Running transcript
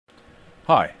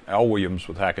Hi, Al Williams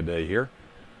with Hackaday here.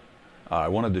 I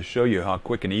wanted to show you how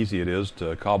quick and easy it is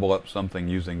to cobble up something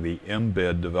using the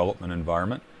Mbed development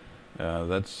environment.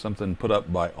 That's something put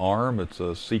up by ARM. It's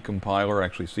a C compiler,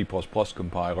 actually C++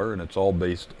 compiler, and it's all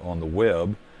based on the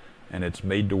web. And it's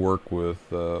made to work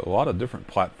with a lot of different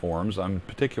platforms. In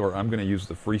particular, I'm going to use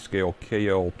the Freescale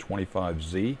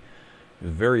KL25Z. It's a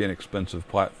very inexpensive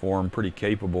platform, pretty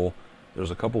capable.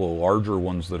 There's a couple of larger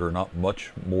ones that are not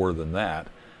much more than that.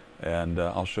 And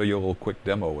I'll show you a little quick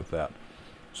demo with that.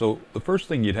 So the first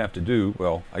thing you'd have to do,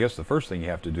 well, I guess the first thing you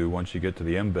have to do once you get to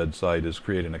the Mbed site is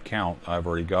create an account. I've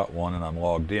already got one and I'm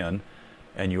logged in.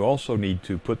 And you also need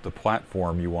to put the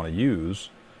platform you want to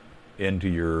use into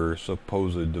your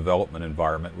supposed development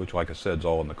environment, which, like I said, is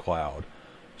all in the cloud.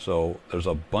 So there's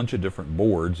a bunch of different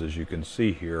boards, as you can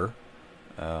see here,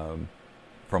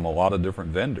 from a lot of different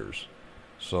vendors.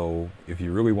 So if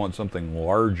you really want something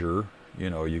larger,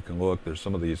 you can look. There's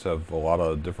some of these have a lot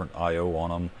of different I/O on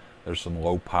them. There's some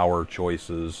low power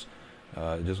choices.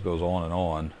 It just goes on and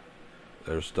on.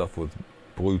 There's stuff with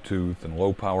Bluetooth and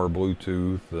low power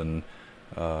Bluetooth and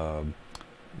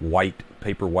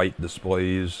paper white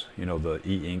displays, the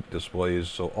e-ink displays,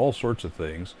 so all sorts of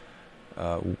things.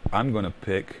 I'm going to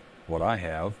pick what I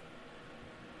have,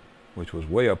 which was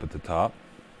way up at the top,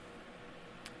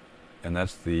 and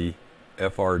that's the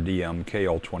FRDM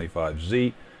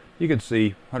KL25Z. You can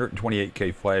see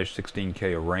 128K flash,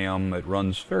 16K of RAM. It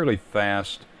runs fairly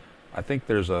fast. I think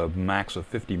there's a max of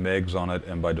 50 megs on it,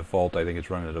 and by default I think it's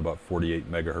running at about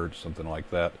 48 megahertz, something like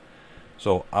that.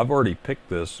 So I've already picked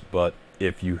this, but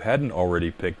if you hadn't already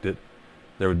picked it,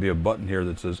 there would be a button here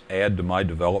that says add to my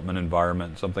development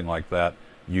environment, something like that.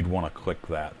 You'd want to click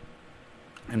that.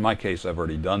 In my case, I've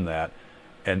already done that.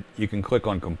 And you can click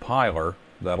on compiler.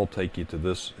 That'll take you to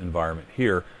this environment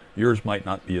here. Yours might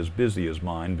not be as busy as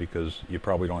mine because you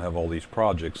probably don't have all these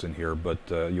projects in here, but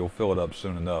you'll fill it up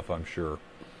soon enough, I'm sure.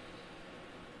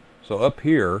 So up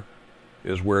here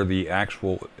is where the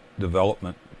actual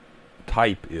development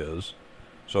type is.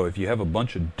 So if you have a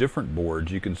bunch of different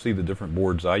boards, you can see the different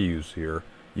boards I use here.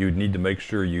 You'd need to make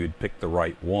sure you'd pick the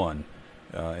right one.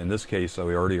 In this case,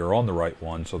 we already are on the right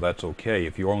one, so that's okay.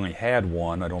 If you only had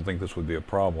one, I don't think this would be a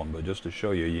problem, but just to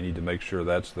show you, you need to make sure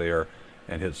that's there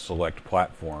and hit select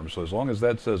platform. So as long as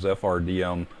that says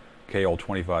FRDM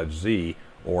KL25Z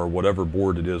or whatever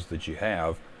board it is that you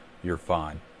have, you're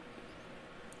fine.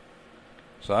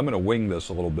 So I'm going to wing this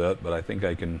a little bit, but I think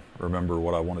I can remember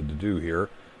what I wanted to do here.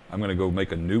 I'm going to go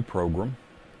make a new program,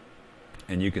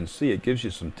 and you can see it gives you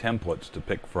some templates to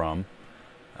pick from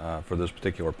for this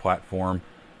particular platform.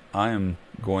 I am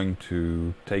going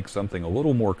to take something a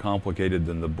little more complicated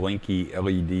than the blinky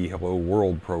LED Hello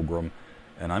World program,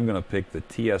 and I'm going to pick the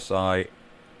TSI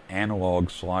analog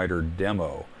slider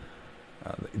demo.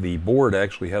 The board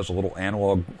actually has a little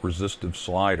analog resistive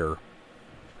slider.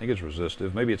 I think it's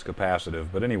resistive, maybe it's capacitive,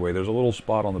 but anyway, there's a little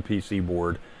spot on the PC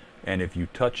board, and if you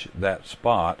touch that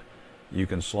spot, you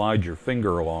can slide your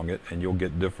finger along it and you'll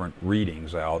get different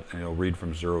readings out, and it'll read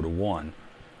from 0 to 1.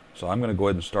 So I'm going to go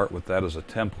ahead and start with that as a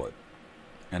template,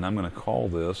 and I'm going to call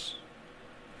this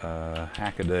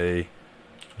Hackaday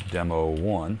Demo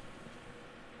 1,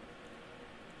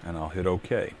 and I'll hit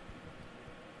OK.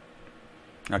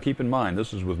 Now keep in mind,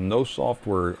 this is with no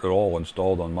software at all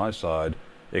installed on my side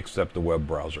except the web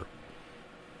browser.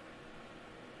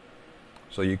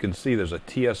 So you can see there's a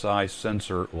TSI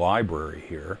sensor library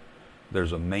here.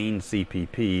 There's a main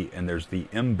CPP, and there's the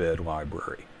Mbed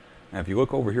library. Now if you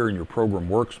look over here in your program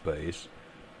workspace,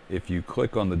 if you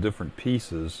click on the different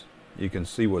pieces, you can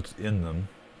see what's in them.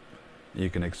 You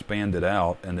can expand it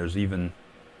out, and there's even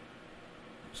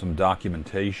some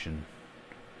documentation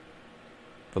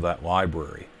for that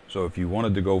library. So if you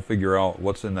wanted to go figure out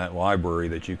what's in that library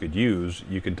that you could use,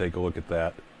 you can take a look at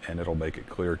that and it'll make it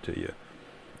clear to you.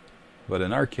 But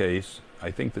in our case,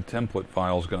 I think the template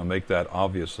file is going to make that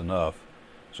obvious enough.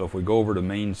 So if we go over to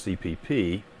main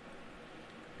CPP,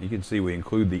 you can see we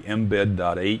include the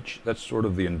mbed.h. That's sort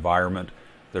of the environment.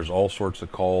 There's all sorts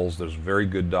of calls. There's very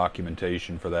good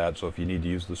documentation for that. So if you need to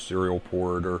use the serial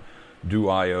port or do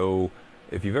I/O,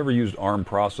 if you've ever used ARM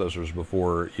processors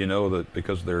before, you know that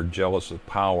because they're jealous of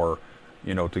power,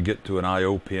 to get to an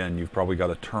I/O pin, you've probably got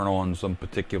to turn on some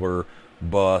particular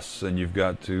bus, and you've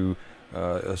got to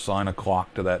assign a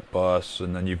clock to that bus,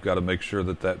 and then you've got to make sure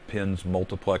that that pin's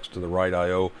multiplexed to the right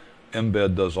I/O.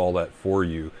 Mbed does all that for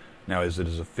you. Now, is it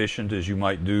as efficient as you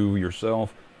might do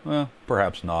yourself? Well,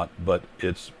 perhaps not, but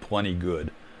it's plenty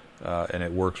good, and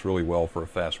it works really well for a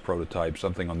fast prototype,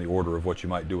 something on the order of what you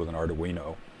might do with an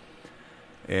Arduino.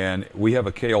 And we have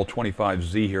a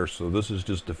KL25Z here, so this is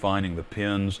just defining the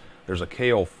pins. There's a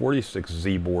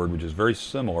KL46Z board, which is very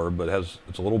similar, but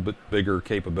it's a little bit bigger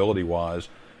capability-wise.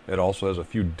 It also has a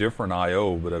few different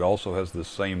I/O, but it also has the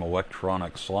same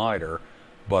electronic slider,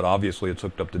 but obviously it's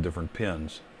hooked up to different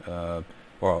pins.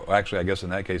 Well, actually, I guess in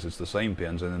that case it's the same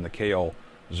pins, and then the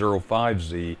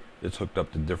KL05Z, it's hooked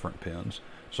up to different pins.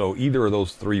 So either of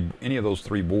those three, any of those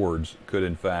three boards could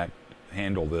in fact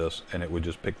handle this, and it would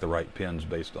just pick the right pins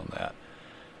based on that.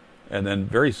 And then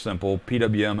very simple,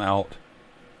 PWM out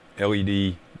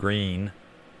LED green.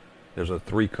 There's a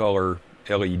 3-color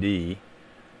LED,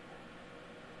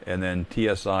 and then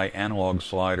TSI analog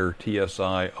slider,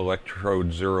 TSI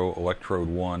electrode 0, electrode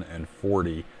 1, and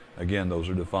 40. Again, those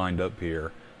are defined up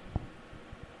here.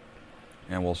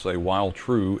 And we'll say while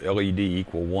true, LED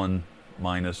equal 1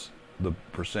 minus the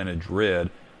percentage red,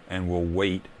 and we'll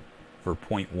wait for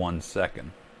 0.1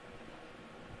 second.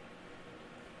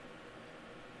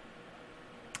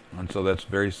 And so that's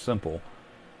very simple.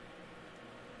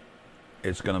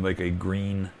 It's going to make a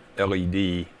green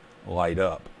LED light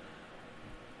up.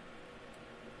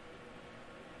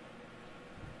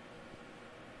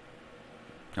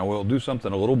 Now we'll do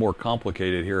something a little more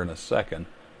complicated here in a second,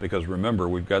 because remember,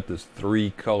 we've got this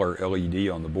 3-color LED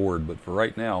on the board, but for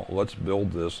right now, let's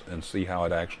build this and see how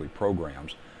it actually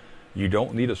programs. You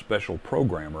don't need a special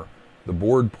programmer. The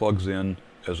board plugs in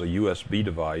as a USB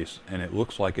device, and it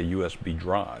looks like a USB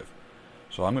drive.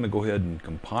 So I'm going to go ahead and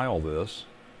compile this,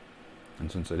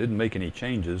 and since I didn't make any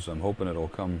changes, I'm hoping it'll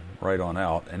come right on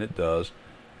out, and it does.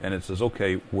 And it says,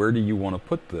 okay, where do you want to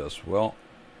put this? Well,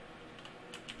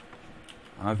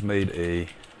 I've made a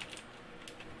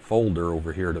folder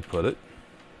over here to put it.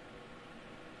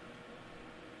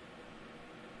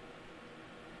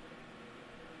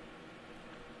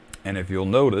 And if you'll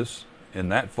notice, in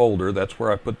that folder, that's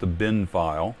where I put the bin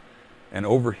file. And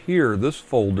over here, this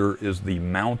folder is the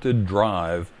mounted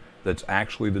drive that's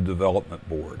actually the development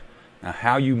board. Now,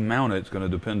 how you mount it is going to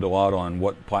depend a lot on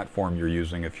what platform you're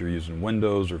using. If you're using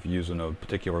Windows or if you're using a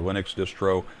particular Linux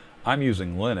distro. I'm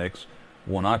using Linux.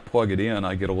 When I plug it in,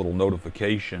 I get a little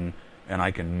notification and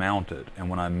I can mount it. And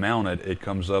when I mount it, it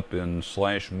comes up in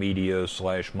 /media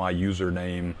 /my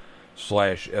username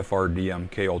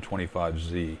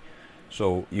 /FRDMKL25Z.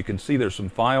 So you can see there's some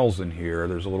files in here.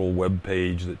 There's a little web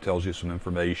page that tells you some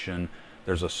information.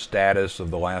 There's a status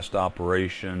of the last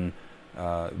operation.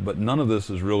 But none of this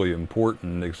is really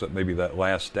important except maybe that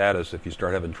last status if you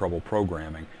start having trouble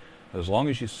programming. As long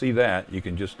as you see that, you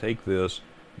can just take this,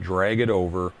 drag it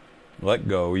over, let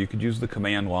go. You could use the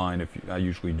command line, I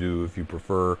usually do if you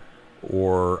prefer,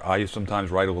 or I sometimes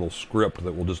write a little script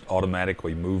that will just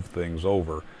automatically move things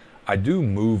over. I do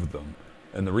move them,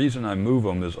 and the reason I move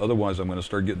them is otherwise I'm going to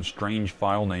start getting strange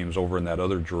file names over in that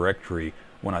other directory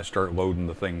when I start loading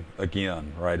the thing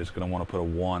again, right? It's going to want to put a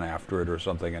 1 after it or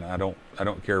something, and I don't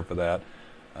care for that.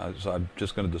 So I'm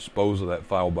just going to dispose of that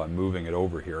file by moving it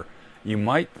over here. You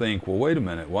might think, well, wait a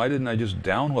minute, why didn't I just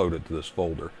download it to this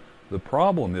folder? The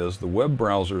problem is the web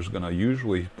browser is going to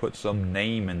usually put some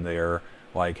name in there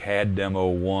like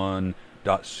haddemo1.cr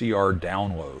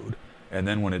download, and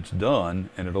then when it's done,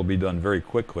 and it'll be done very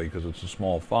quickly because it's a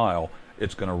small file,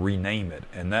 it's going to rename it,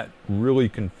 and that really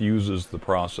confuses the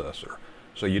processor.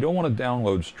 So you don't want to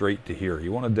download straight to here.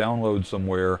 You want to download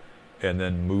somewhere and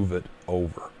then move it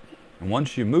over. And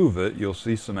once you move it, you'll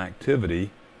see some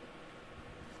activity,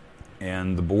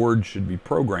 and the board should be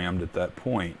programmed at that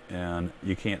point. And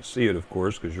you can't see it, of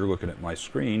course, because you're looking at my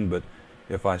screen, but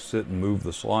if I sit and move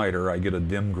the slider, I get a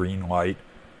dim green light.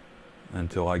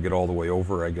 Until I get all the way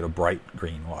over, I get a bright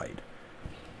green light.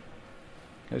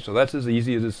 Okay, so that's as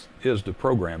easy as it is to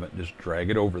program it. Just drag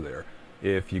it over there.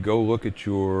 If you go look at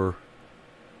your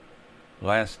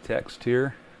last text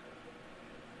here,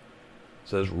 it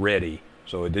says ready.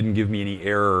 So it didn't give me any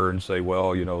error and say,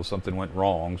 well, you know, something went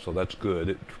wrong, so that's good.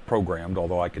 It programmed,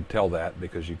 although I could tell that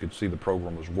because you could see the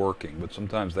program was working. But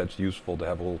sometimes that's useful to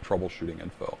have a little troubleshooting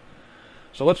info.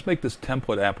 So let's make this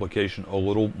template application a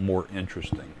little more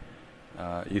interesting.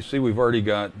 You see we've already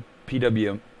got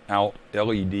PWM out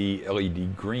LED,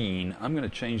 LED green. I'm going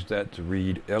to change that to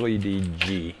read LED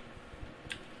G.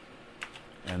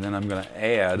 And then I'm going to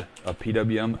add a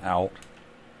PWM out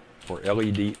for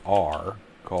LED R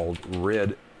called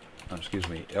LED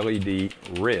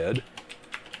red.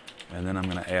 And then I'm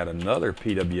going to add another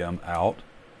PWM out,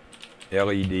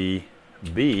 LED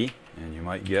B, and you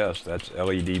might guess that's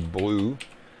LED blue.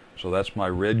 So that's my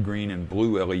red, green, and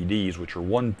blue LEDs, which are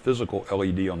one physical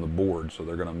LED on the board, so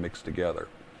they're going to mix together.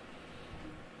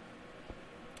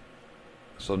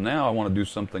 So now I want to do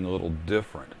something a little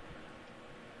different.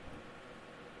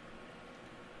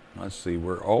 let's see,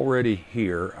 we're already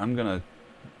here. I'm going to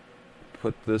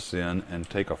put this in and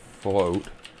take a float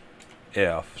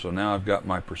f. So now I've got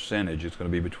my percentage. It's going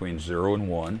to be between 0 and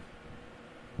 1.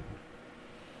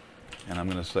 And I'm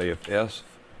going to say if f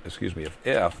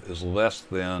is less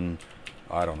than,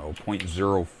 I don't know,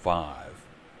 0.05.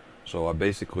 So I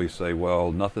basically say,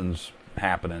 well, nothing's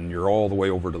happening. You're all the way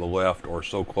over to the left, or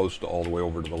so close to all the way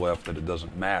over to the left that it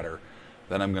doesn't matter.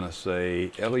 Then I'm going to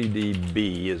say LED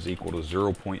B is equal to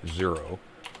 0.0.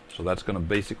 So that's going to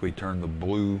basically turn the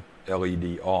blue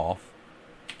LED off.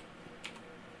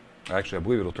 Actually, I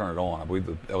believe it'll turn it on. I believe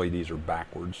the LEDs are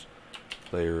backwards.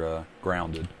 They're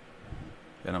grounded.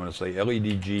 And I'm going to say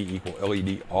LED G equal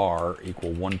LED R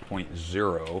equal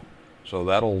 1.0. So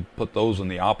that'll put those in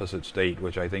the opposite state,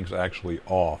 which I think is actually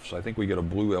off. So I think we get a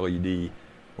blue LED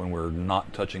when we're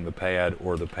not touching the pad,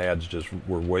 or the pads just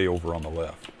were way over on the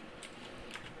left.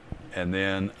 And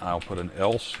then I'll put an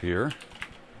else here.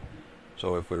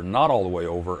 So if we're not all the way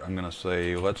over, I'm going to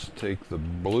say let's take the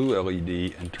blue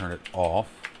LED and turn it off.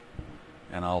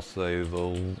 And I'll say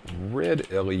the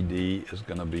red LED is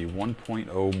going to be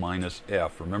 1.0 minus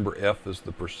F. Remember, F is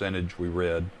the percentage we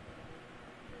read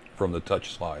from the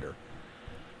touch slider.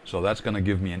 So that's going to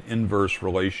give me an inverse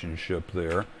relationship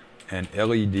there. And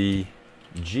LED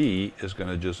G is going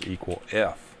to just equal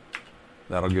F.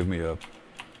 That'll give me a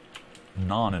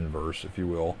non-inverse, if you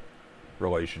will,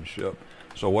 relationship.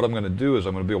 So what I'm going to do is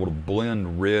I'm going to be able to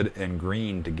blend red and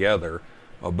green together.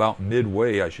 About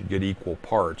midway, I should get equal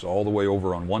parts. All the way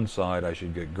over on one side, I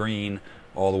should get green.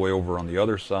 All the way over on the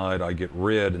other side, I get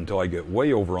red, until I get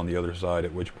way over on the other side,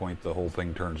 at which point the whole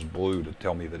thing turns blue to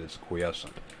tell me that it's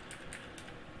quiescent.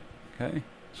 Okay,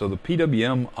 so the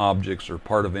PWM objects are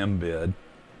part of Mbed.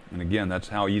 And again, that's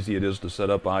how easy it is to set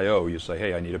up I/O. You say,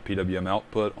 hey, I need a PWM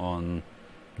output on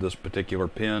this particular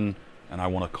pin, and I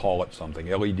want to call it something.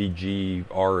 LED G,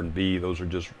 R, and B, those are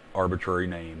just arbitrary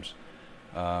names.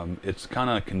 It's kind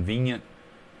of convenient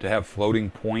to have floating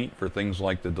point for things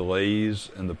like the delays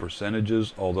and the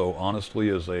percentages, although honestly,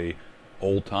 as a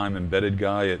old-time embedded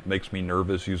guy, it makes me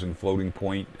nervous using floating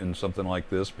point in something like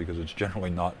this because it's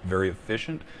generally not very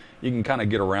efficient. You can kind of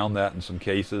get around that in some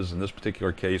cases. In this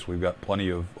particular case, we've got plenty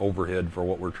of overhead for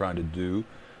what we're trying to do,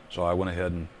 so I went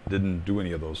ahead and didn't do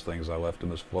any of those things. I left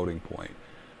them as floating point.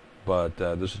 But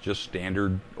this is just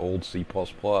standard old C++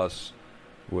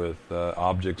 with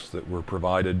objects that were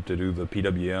provided to do the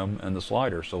PWM and the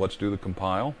slider. So let's do the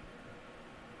compile.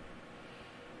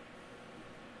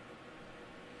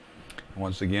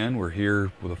 Once again, we're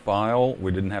here with a file.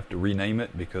 We didn't have to rename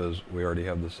it because we already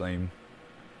have the same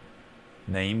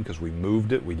name because we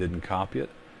moved it. We didn't copy it.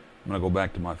 I'm going to go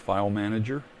back to my file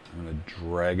manager. I'm going to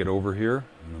drag it over here.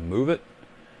 I'm going to move it.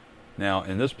 Now,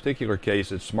 in this particular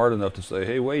case, it's smart enough to say,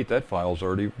 hey, wait, that file's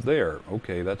already there.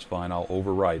 Okay, that's fine. I'll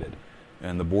overwrite it.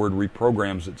 And the board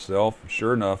reprograms itself.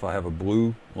 Sure enough, I have a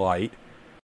blue light.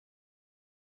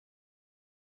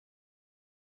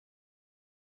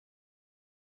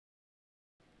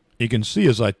 You can see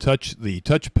as I touch the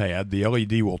touchpad, the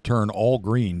LED will turn all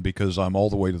green because I'm all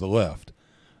the way to the left.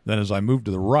 Then as I move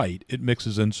to the right, it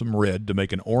mixes in some red to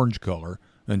make an orange color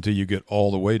until you get all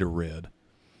the way to red.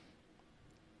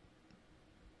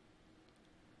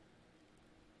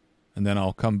 And then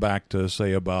I'll come back to,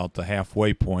 say, about the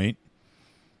halfway point.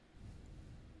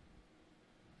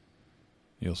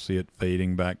 You'll see it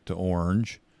fading back to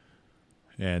orange,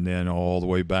 and then all the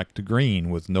way back to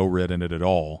green with no red in it at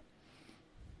all.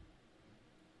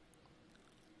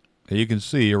 And you can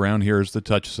see around here is the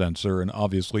touch sensor, and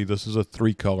obviously this is a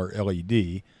 3-color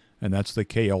LED, and that's the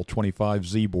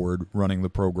KL25Z board running the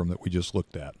program that we just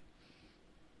looked at.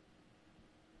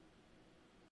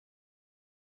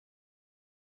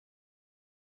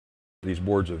 These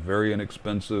boards are very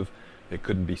inexpensive. It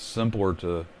couldn't be simpler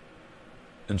to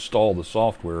install the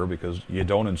software because you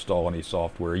don't install any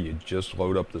software. You just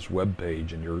load up this web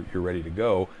page and you're ready to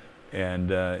go. And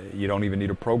you don't even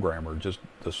need a programmer. Just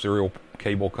the serial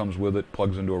cable comes with it,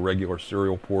 plugs into a regular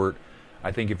serial port.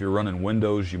 I think if you're running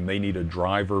Windows, you may need a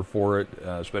driver for it,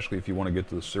 especially if you want to get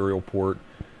to the serial port.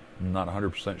 I'm not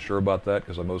 100% sure about that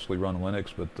because I mostly run Linux,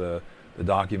 but the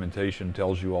documentation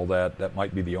tells you all that. That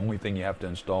might be the only thing you have to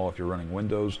install if you're running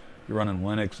Windows. If you're running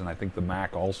Linux, and I think the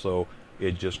Mac also,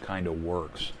 it just kind of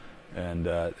works. And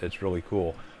it's really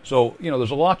cool. So, you know,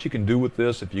 there's a lot you can do with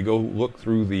this. If you go look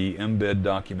through the Mbed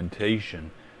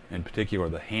documentation, in particular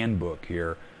the handbook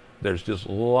here, there's just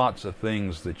lots of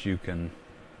things that you can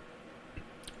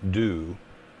do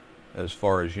as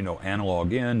far as, you know,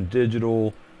 analog in,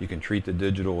 digital. You can treat the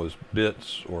digital as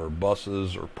bits or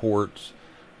buses or ports.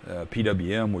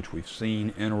 PWM, which we've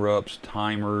seen, interrupts,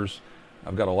 timers.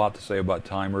 I've got a lot to say about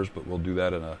timers, but we'll do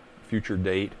that in a future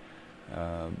date.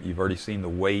 You've already seen the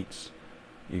weights.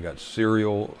 You got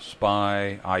serial,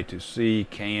 SPI, I2C,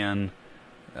 CAN.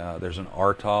 There's an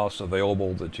RTOS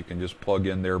available that you can just plug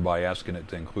in there by asking it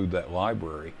to include that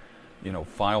library. You know,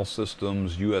 file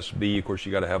systems, USB, of course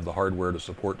you got to have the hardware to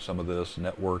support some of this,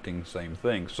 networking, same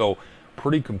thing. So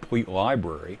pretty complete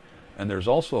library. And there's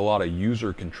also a lot of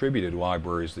user contributed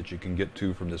libraries that you can get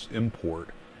to from this import.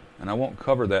 And I won't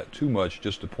cover that too much,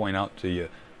 just to point out to you,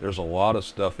 there's a lot of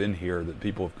stuff in here that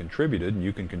people have contributed, and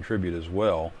you can contribute as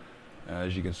well.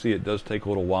 As you can see, it does take a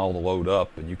little while to load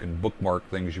up, and you can bookmark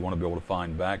things you want to be able to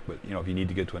find back. But you know, if you need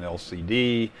to get to an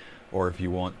LCD, or if you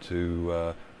want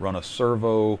to run a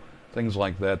servo, things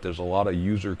like that, there's a lot of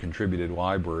user contributed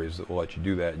libraries that will let you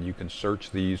do that, and you can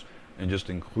search these and just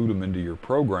include them into your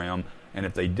program. And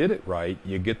if they did it right,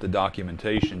 you get the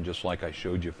documentation just like I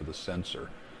showed you for the sensor.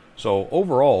 So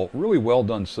overall, really well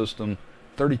done system.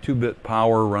 32-bit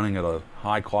power running at a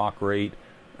high clock rate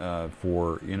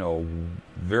for, you know,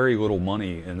 very little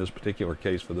money in this particular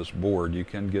case for this board. You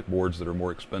can get boards that are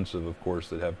more expensive, of course,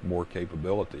 that have more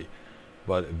capability.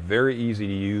 But very easy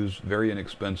to use, very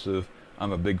inexpensive.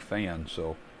 I'm a big fan,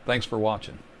 so thanks for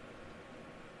watching.